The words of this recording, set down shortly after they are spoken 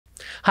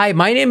Hi,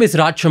 my name is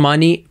Raj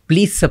Shamani.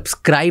 Please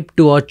subscribe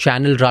to our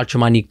channel Raj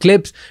Shamani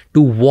Clips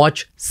to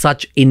watch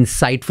such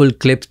insightful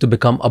clips to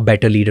become a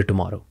better leader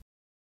tomorrow.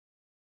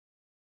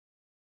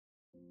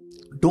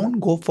 Don't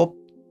go for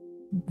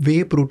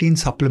whey protein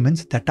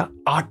supplements that are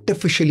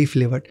artificially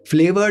flavored.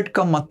 Flavored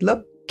का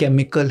मतलब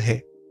chemical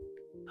है.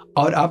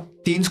 और आप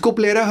 3 scoop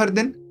ले रहे हर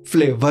दिन,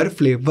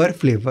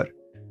 flavour.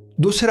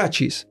 दूसरा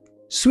चीज,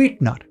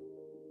 स्वीटनर.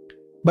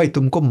 भाई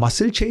तुमको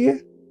मसल चाहिए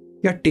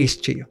या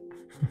टेस्ट चाहिए?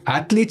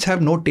 Athletes have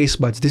no taste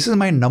buds. This is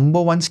my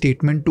number one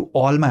statement to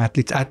all my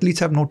athletes.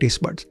 Athletes have no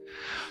taste buds.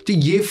 So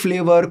ये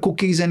flavor,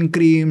 cookies and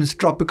creams,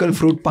 tropical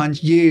fruit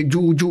punch, ये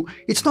juu,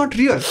 it's not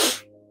real.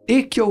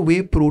 Take your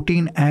whey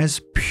protein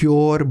as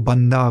pure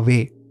banda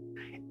whey.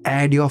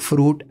 Add your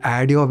fruit,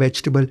 add your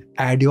vegetable,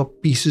 add your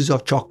pieces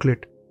of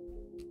chocolate.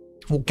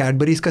 वो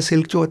Cadbury's का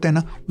silk जो होता है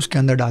ना, उसके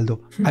अंदर डाल दो.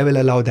 I will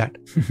allow that.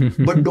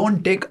 But don't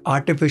take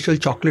artificial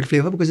chocolate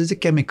flavor because it's a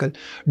chemical.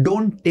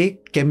 Don't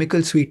take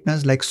chemical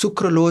sweeteners like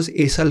sucralose,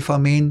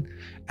 asulfamine,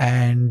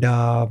 and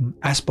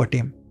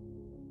aspartame.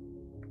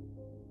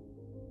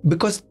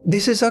 Because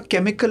this is a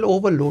chemical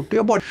overload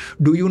to your body.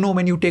 Do you know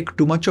when you take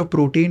too much of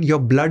protein, your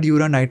blood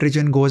urea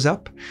nitrogen goes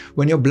up?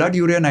 When your blood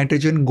urea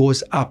nitrogen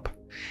goes up,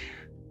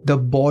 the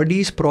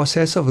body's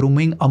process of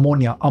removing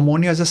ammonia.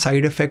 Ammonia is a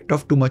side effect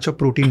of too much of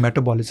protein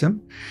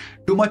metabolism.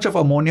 Too much of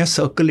ammonia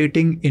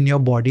circulating in your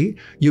body,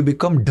 you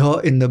become duh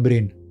in the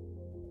brain.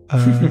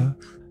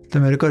 तो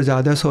मेरे को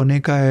ज़्यादा सोने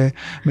का है,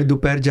 मैं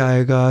दोपहर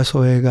जाएगा,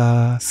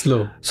 सोएगा.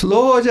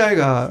 स्लो हो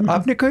जाएगा.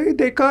 आपने कहीं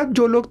देखा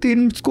जो लोग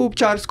 3 स्कूप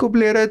 4 स्कूप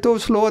ले रहे तो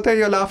स्लो होता है?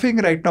 You're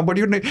laughing right now, but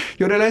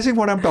you're realizing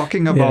what I'm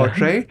talking about,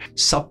 right?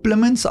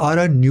 Supplements are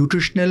a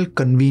nutritional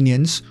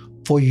convenience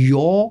for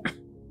your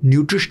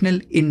nutritional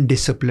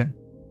indiscipline.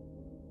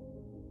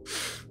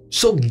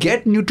 So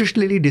get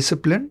nutritionally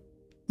disciplined.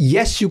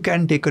 Yes, you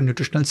can take a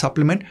nutritional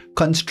supplement,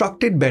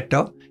 construct it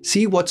better,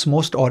 see what's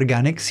most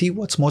organic, see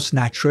what's most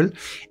natural,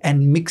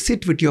 and mix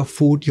it with your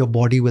food. Your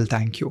body will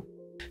thank you.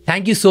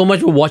 Thank you so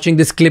much for watching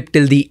this clip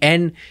till the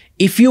end.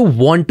 If you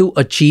want to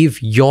achieve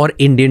your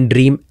Indian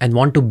dream and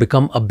want to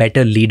become a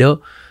better leader,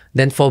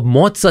 then for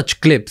more such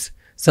clips,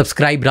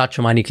 subscribe Raj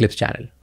Shamani Clips channel.